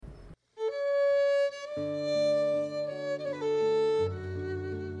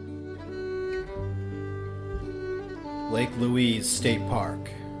Lake Louise State Park,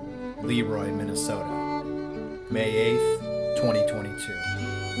 Leroy, Minnesota, May 8th,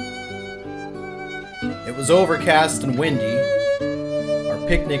 2022. It was overcast and windy. Our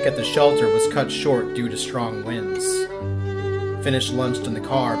picnic at the shelter was cut short due to strong winds. Finished lunch in the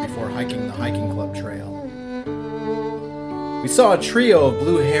car before hiking the hiking club trail. We saw a trio of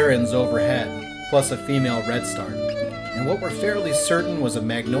blue herons overhead, plus a female redstart, and what we're fairly certain was a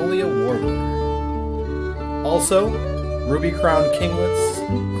magnolia warbler. Also, ruby-crowned kinglets,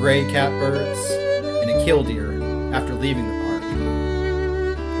 gray catbirds, and a killdeer after leaving the park.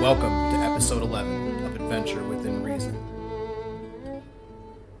 Welcome to episode 11 of Adventure Within Reason.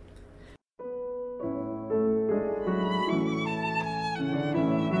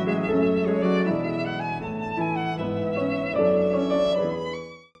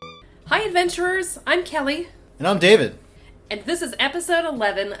 Hi adventurers, I'm Kelly. And I'm David. And this is episode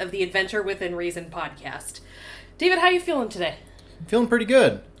 11 of the Adventure Within Reason podcast. David, how are you feeling today? Feeling pretty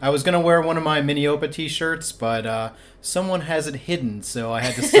good. I was going to wear one of my Minneopa t-shirts, but someone has it hidden, so I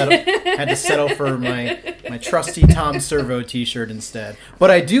had to settle for my trusty Tom Servo t-shirt instead. But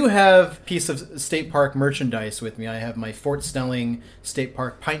I do have a piece of state park merchandise with me. I have my Fort Snelling State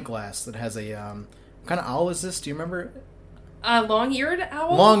Park pint glass that has a... what kind of owl is this? Do you remember? A long-eared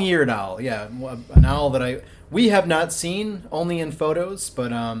owl? Long-eared owl, yeah. An owl that we have not seen, only in photos,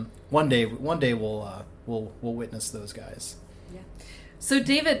 but one day we'll witness those guys. Yeah. So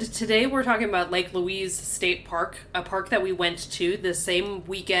David, today we're talking about Lake Louise State Park, a park that we went to the same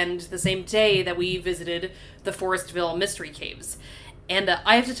weekend, the same day that we visited the Forestville Mystery Caves. And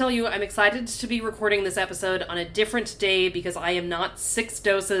I have to tell you, I'm excited to be recording this episode on a different day because I am not 6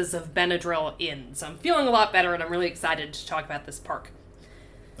 doses of Benadryl in. So I'm feeling a lot better and I'm really excited to talk about this park.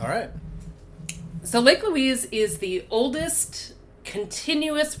 All right. So Lake Louise is the oldest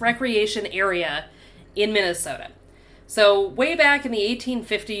continuous recreation area in Minnesota. So way back in the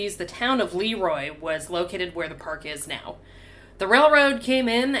 1850s, the town of Leroy was located where the park is now. The railroad came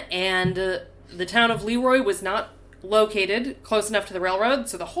in and the town of Leroy was not located close enough to the railroad,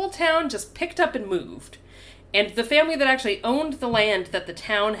 so the whole town just picked up and moved. And the family that actually owned the land that the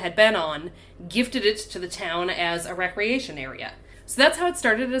town had been on gifted it to the town as a recreation area. So that's how it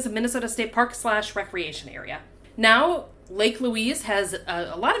started, as a Minnesota State Park / recreation area. Now, Lake Louise has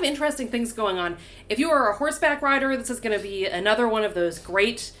a lot of interesting things going on. If you are a horseback rider, this is going to be another one of those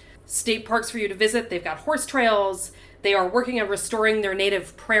great state parks for you to visit. They've got horse trails. They are working on restoring their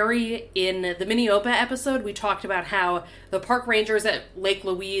native prairie. In the Minneopa episode, we talked about how the park rangers at Lake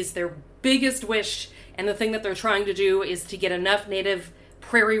Louise, their biggest wish and the thing that they're trying to do is to get enough native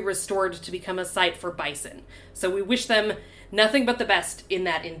prairie restored to become a site for bison. So we wish them nothing but the best in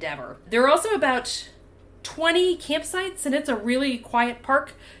that endeavor. There are also about 20 campsites, and it's a really quiet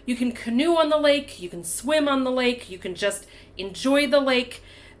park. You can canoe on the lake, you can swim on the lake, you can just enjoy the lake.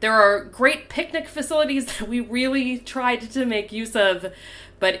 There are great picnic facilities that we really tried to make use of,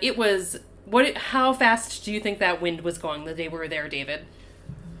 but it was... How fast do you think that wind was going the day we were there, David?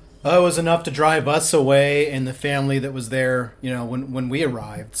 It was enough to drive us away and the family that was there, when we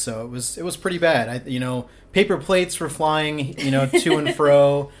arrived. So it was pretty bad. Paper plates were flying, to and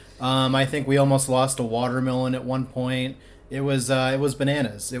fro. I think we almost lost a watermelon at one point. It was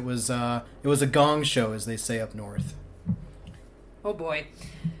bananas. It was a gong show, as they say up north. Oh boy.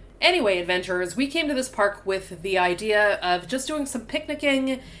 Anyway, adventurers, we came to this park with the idea of just doing some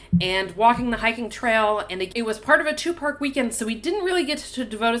picnicking and walking the hiking trail, and it was part of a 2-park weekend, so we didn't really get to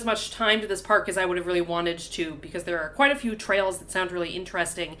devote as much time to this park as I would have really wanted to, because there are quite a few trails that sound really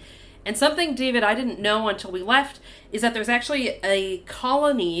interesting. And something, David, I didn't know until we left, is that there's actually a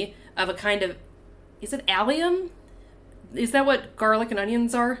colony of a kind of... Is it allium? Is that what garlic and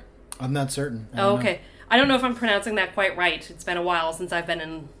onions are? I'm not certain. Oh, okay. I don't know if I'm pronouncing that quite right. It's been a while since I've been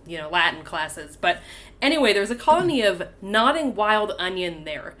in, Latin classes. But anyway, there's a colony of nodding wild onion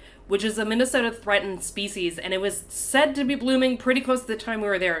there, which is a Minnesota threatened species, and it was said to be blooming pretty close to the time we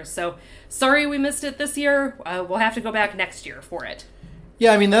were there. So sorry we missed it this year. We'll have to go back next year for it.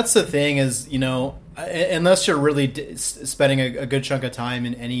 Yeah, I mean, that's the thing is, unless you're really spending a good chunk of time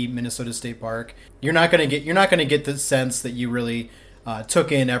in any Minnesota State Park, you're not going to get the sense that you really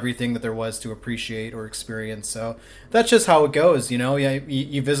took in everything that there was to appreciate or experience. So that's just how it goes,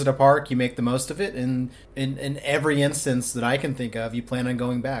 you visit a park, you make the most of it, and in every instance that I can think of, you plan on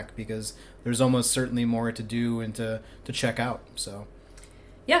going back because there's almost certainly more to do and to check out. So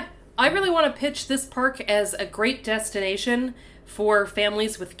yeah, I really want to pitch this park as a great destination for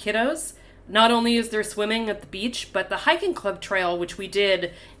families with kiddos. Not only is there swimming at the beach, but the hiking club trail, which we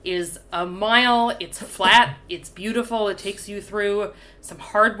did, is a mile. It's flat. It's beautiful. It takes you through some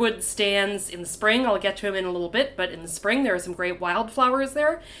hardwood stands in the spring. I'll get to them in a little bit, but in the spring there are some great wildflowers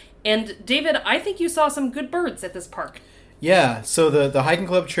there. And David, I think you saw some good birds at this park. Yeah, so the hiking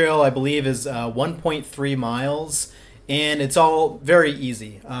club trail, I believe, is 1.3 miles, and it's all very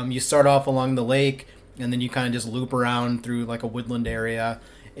easy. You start off along the lake, and then you kind of just loop around through like a woodland area.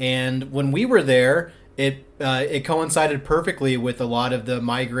 And when we were there, it coincided perfectly with a lot of the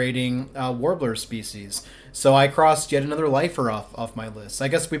migrating warbler species. So I crossed yet another lifer off my list. I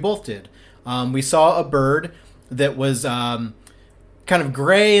guess we both did. We saw a bird that was kind of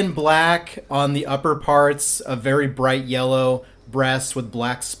gray and black on the upper parts, a very bright yellow breast with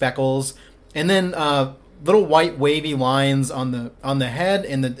black speckles, and then little white wavy lines on the head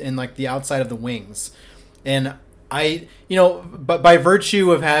and like the outside of the wings. And but by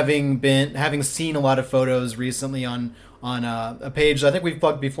virtue of having seen a lot of photos recently on a page I think we've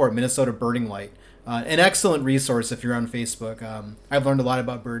plugged before, Minnesota Birding Light, an excellent resource if you're on Facebook. I've learned a lot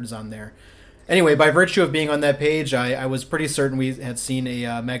about birds on there. Anyway, by virtue of being on that page, I was pretty certain we had seen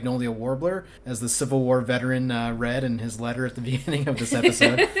a magnolia warbler, as the Civil War veteran read in his letter at the beginning of this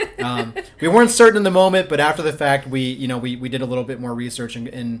episode. We weren't certain in the moment, but after the fact, we did a little bit more research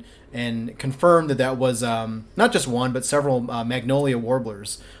and confirmed that was not just one, but several magnolia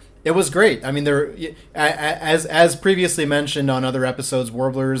warblers. It was great. I mean, as previously mentioned on other episodes,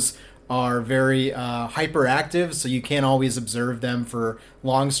 warblers are very hyperactive, so you can't always observe them for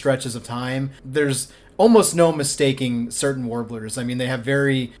long stretches of time. There's almost no mistaking certain warblers. I mean, they have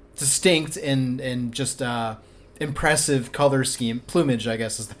very distinct and just impressive color scheme. Plumage, I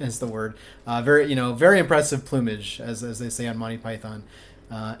guess, is the word. Very impressive plumage, as they say on Monty Python.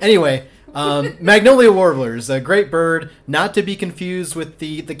 Anyway, magnolia warblers, a great bird, not to be confused with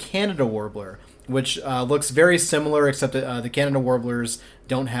the Canada warbler, which looks very similar, except the Canada warblers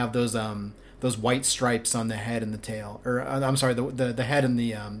don't have those white stripes on the head and the tail, or I'm sorry, the head and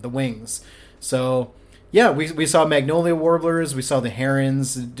the wings. So yeah, we saw magnolia warblers, we saw the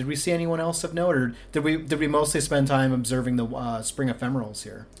herons. Did we see anyone else of note, or did we mostly spend time observing the spring ephemerals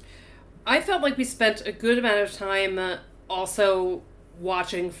here? I felt like we spent a good amount of time also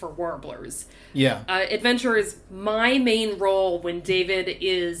watching for warblers. Yeah. Adventure is my main role when David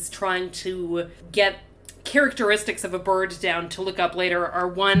is trying to get characteristics of a bird down to look up later are,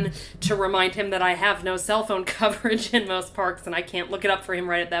 one, to remind him that I have no cell phone coverage in most parks and I can't look it up for him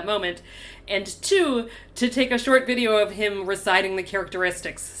right at that moment, and two, to take a short video of him reciting the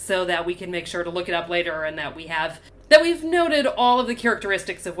characteristics so that we can make sure to look it up later and that we've noted all of the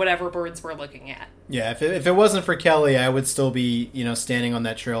characteristics of whatever birds we're looking at. Yeah, if it wasn't for Kelly, I would still be, standing on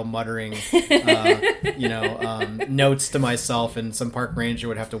that trail muttering, notes to myself, and some park ranger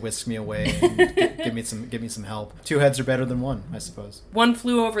would have to whisk me away and give me some help. Two heads are better than one, I suppose. One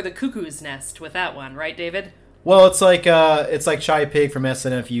flew over the cuckoo's nest with that one, right, David? Well, it's like Chai Pig from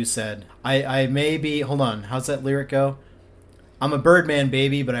SNFU said. I may be. Hold on, how's that lyric go? I'm a Birdman,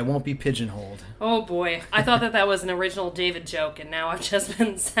 baby, but I won't be pigeonholed. Oh boy, I thought that was an original David joke, and now I've just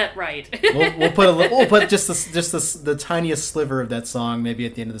been set right. We'll put just the tiniest sliver of that song maybe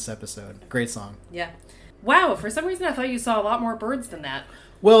at the end of this episode. Great song. Yeah. Wow. For some reason, I thought you saw a lot more birds than that.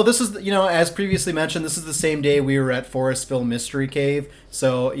 Well, this is as previously mentioned, this is the same day we were at Forestville Mystery Cave,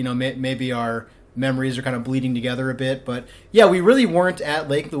 so maybe our memories are kind of bleeding together a bit, but yeah, we really weren't at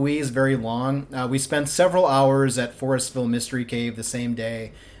Lake Louise very long. We spent several hours at Forestville Mystery Cave the same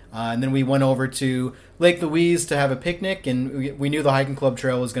day, and then we went over to Lake Louise to have a picnic, and we knew the hiking club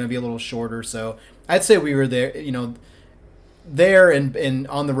trail was going to be a little shorter, so I'd say we were there, there and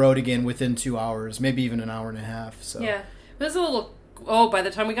on the road again within 2 hours, maybe even an hour and a half. So yeah, it was a little. Oh, by the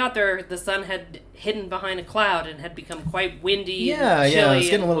time we got there, the sun had hidden behind a cloud and had become quite windy and chilly. Yeah, it was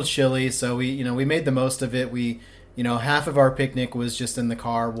getting a little chilly, so we made the most of it. We, half of our picnic was just in the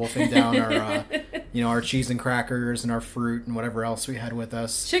car, wolfing down our, our cheese and crackers and our fruit and whatever else we had with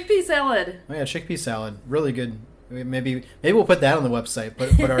us. Chickpea salad. Oh yeah, chickpea salad, really good. Maybe we'll put that on the website.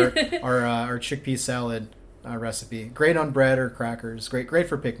 Put our chickpea salad recipe. Great on bread or crackers. Great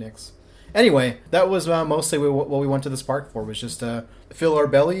for picnics. Anyway, that was mostly what we went to this park for, was just to fill our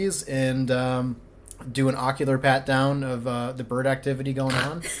bellies and do an ocular pat down of the bird activity going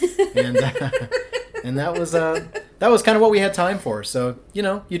on, and that was kind of what we had time for. So you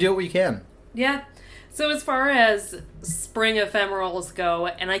do what you can. Yeah. So as far as spring ephemerals go,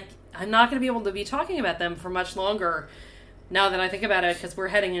 and I'm not going to be able to be talking about them for much longer. Now that I think about it, because we're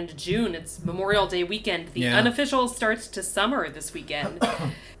heading into June, it's Memorial Day weekend. The unofficial starts to summer this weekend,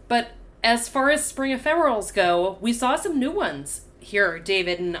 but as far as spring ephemerals go, we saw some new ones. here,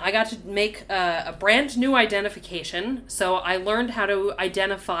 David, and I got to make a brand new identification. So I learned how to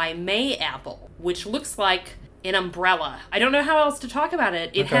identify Mayapple, which looks like an umbrella. I don't know how else to talk about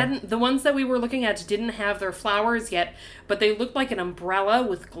it. It hadn't, the ones that we were looking at didn't have their flowers yet, but they looked like an umbrella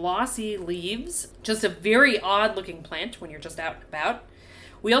with glossy leaves. Just a very odd looking plant when you're just out and about.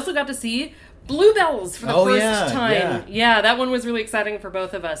 We also got to see bluebells for the first time. Yeah, that one was really exciting for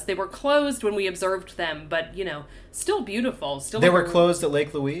both of us. They were closed when we observed them, but, you know, still beautiful. They were closed at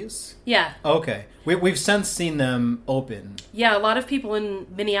Lake Louise? Yeah. Okay. We've since seen them open. Yeah, a lot of people in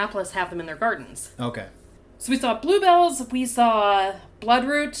Minneapolis have them in their gardens. Okay. So we saw bluebells, we saw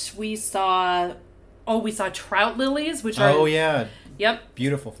bloodroot, we saw trout lilies, which are... Oh, yeah. Yep.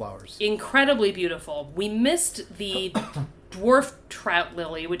 Beautiful flowers. Incredibly beautiful. We missed the dwarf trout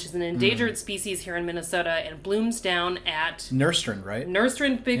lily, which is an endangered species here in Minnesota and blooms down at... Nerstrand, right?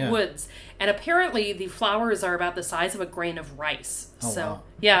 Nerstrand Big Woods. And apparently the flowers are about the size of a grain of rice. Oh, so, wow.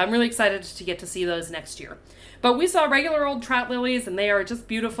 Yeah, I'm really excited to get to see those next year. But we saw regular old trout lilies, and they are just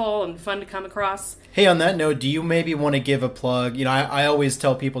beautiful and fun to come across. Hey, on that note, do you maybe want to give a plug? You know, I always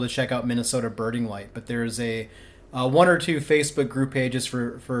tell people to check out Minnesota Birding Light, but there's a one or two Facebook group pages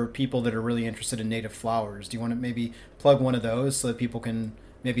for people that are really interested in native flowers. Do you want to maybe plug one of those so that people can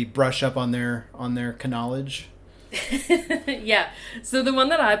maybe brush up on their knowledge? Yeah. So the one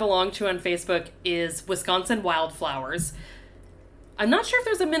that I belong to on Facebook is Wisconsin Wildflowers. I'm not sure if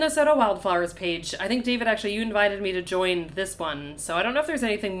there's a Minnesota Wildflowers page. I think, David, actually, you invited me to join this one, so I don't know if there's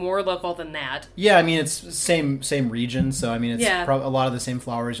anything more local than that. Yeah, I mean, it's same region, so I mean, it's a lot of the same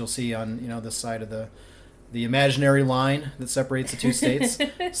flowers you'll see on, you know, this side of the imaginary line that separates the two states.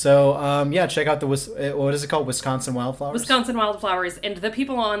 So, check out what is it called? Wisconsin Wildflowers? Wisconsin Wildflowers, and the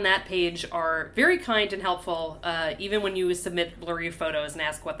people on that page are very kind and helpful, even when you submit blurry photos and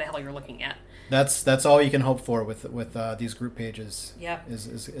ask what the hell you're looking at. That's all you can hope for with these group pages. Yep.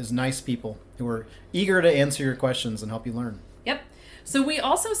 Is nice people who are eager to answer your questions and help you learn. Yep. So we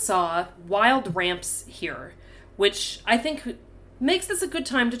also saw wild ramps here, which I think makes this a good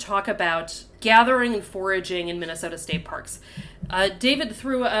time to talk about gathering and foraging in Minnesota state parks. David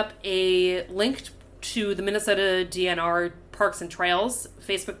threw up a link to the Minnesota DNR Parks and Trails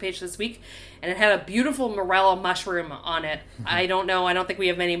Facebook page this week, and it had a beautiful morella mushroom on it. Mm-hmm. I don't think we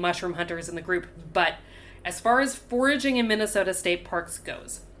have many mushroom hunters in the group, but as far as foraging in Minnesota state parks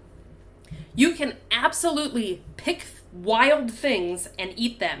goes, you can absolutely pick wild things and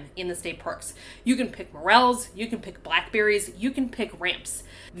eat them in the state parks. You can pick morels, you can pick blackberries, you can pick ramps.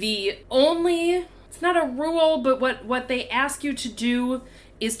 It's not a rule, but what they ask you to do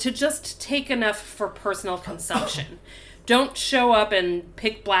is to just take enough for personal consumption. Don't show up and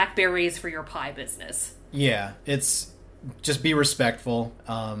pick blackberries for your pie business. Yeah, it's just be respectful.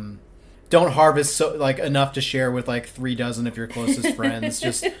 Don't harvest enough to share with 3 dozen of your closest friends.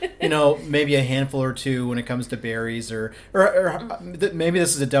 Just, maybe a handful or two when it comes to berries, or maybe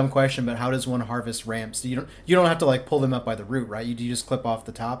this is a dumb question, but how does one harvest ramps? You don't have to pull them up by the root, right? You just clip off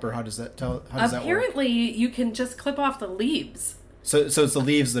the top, or how does that work? Apparently, you can just clip off the leaves. So it's the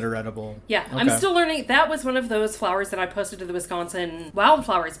leaves that are edible. Yeah, okay. I'm still learning. That was one of those flowers that I posted to the Wisconsin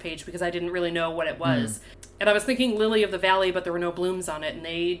Wildflowers page because I didn't really know what it was. And I was thinking lily of the valley, but there were no blooms on it, and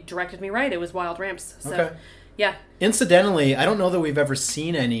they directed me right. It was wild ramps. So, okay. Yeah. Incidentally, I don't know that we've ever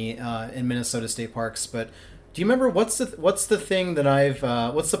seen any in Minnesota state parks, but do you remember what's the thing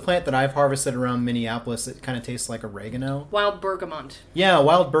that what's the plant that I've harvested around Minneapolis that kind of tastes like oregano? Wild bergamot. Yeah,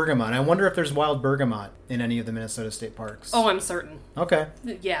 wild bergamot. I wonder if there's wild bergamot in any of the Minnesota state parks. Oh, I'm certain. Okay.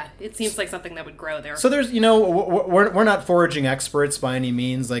 Yeah, it seems like something that would grow there. So there's, we're not foraging experts by any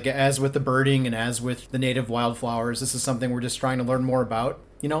means. As with the birding and as with the native wildflowers, this is something we're just trying to learn more about.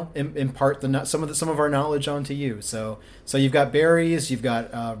 Impart some of our knowledge onto you. So you've got berries, you've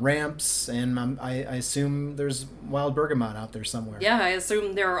got ramps, and I assume there's wild bergamot out there somewhere. Yeah, I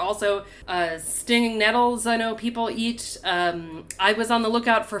assume there are also stinging nettles. I know people eat. I was on the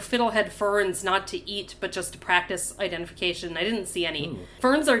lookout for fiddlehead ferns, not to eat, but just to practice identification. I didn't see any. Ooh.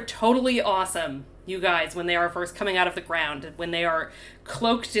 Ferns are totally awesome, you guys, when they are first coming out of the ground, when they are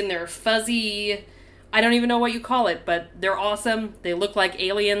cloaked in their fuzzy, I don't even know what you call it, but they're awesome. They look like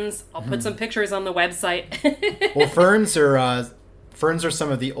aliens. I'll put some pictures on the website. Well, ferns are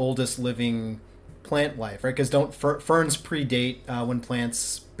some of the oldest living plant life, right? Because ferns predate when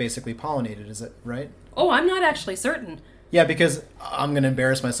plants basically pollinated, is it right? Oh, I'm not actually certain. Yeah, because I'm going to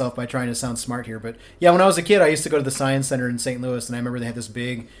embarrass myself by trying to sound smart here, but yeah, when I was a kid, I used to go to the Science Center in St. Louis, and I remember they had this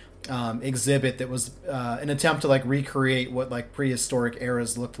big exhibit that was an attempt to recreate what prehistoric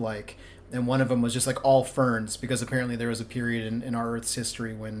eras looked like. And one of them was just all ferns, because apparently there was a period in our Earth's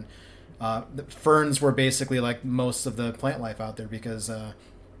history when The ferns were basically like most of the plant life out there because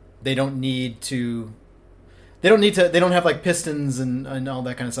they don't need to. They don't have like pistons and all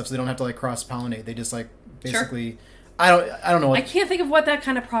that kind of stuff, so they don't have to like cross pollinate. They just like basically. Sure. I don't know. I can't think of what that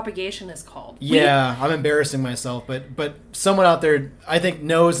kind of propagation is called. Yeah, I'm embarrassing myself, but someone out there I think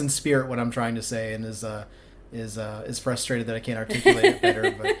knows in spirit what I'm trying to say and is frustrated that I can't articulate it better.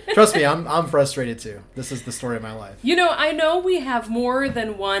 But trust me, I'm frustrated too. This is the story of my life. You know, I know we have more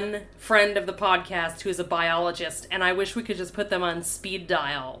than one friend of the podcast who is a biologist, and I wish we could just put them on speed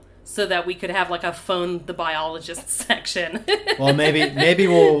dial so that we could have like a phone the biologist section. Well, maybe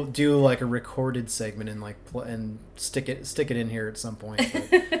we'll do like a recorded segment and like and stick it in here at some point.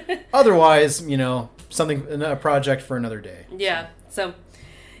 But otherwise, a project for another day. Yeah. So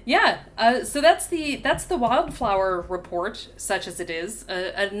that's the wildflower report, such as it is.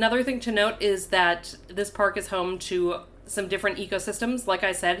 Another thing to note is that this park is home to some different ecosystems. Like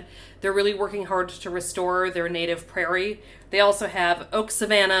I said, they're really working hard to restore their native prairie. They also have oak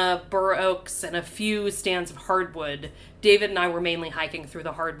savanna, bur oaks, and a few stands of hardwood. David and I were mainly hiking through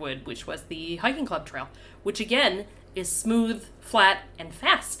the hardwood, which was the hiking club trail, which again is smooth, flat, and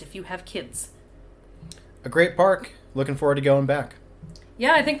fast if you have kids. A great park. Looking forward to going back.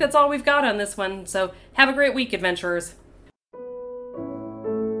 Yeah, I think that's all we've got on this one. So have a great week, adventurers.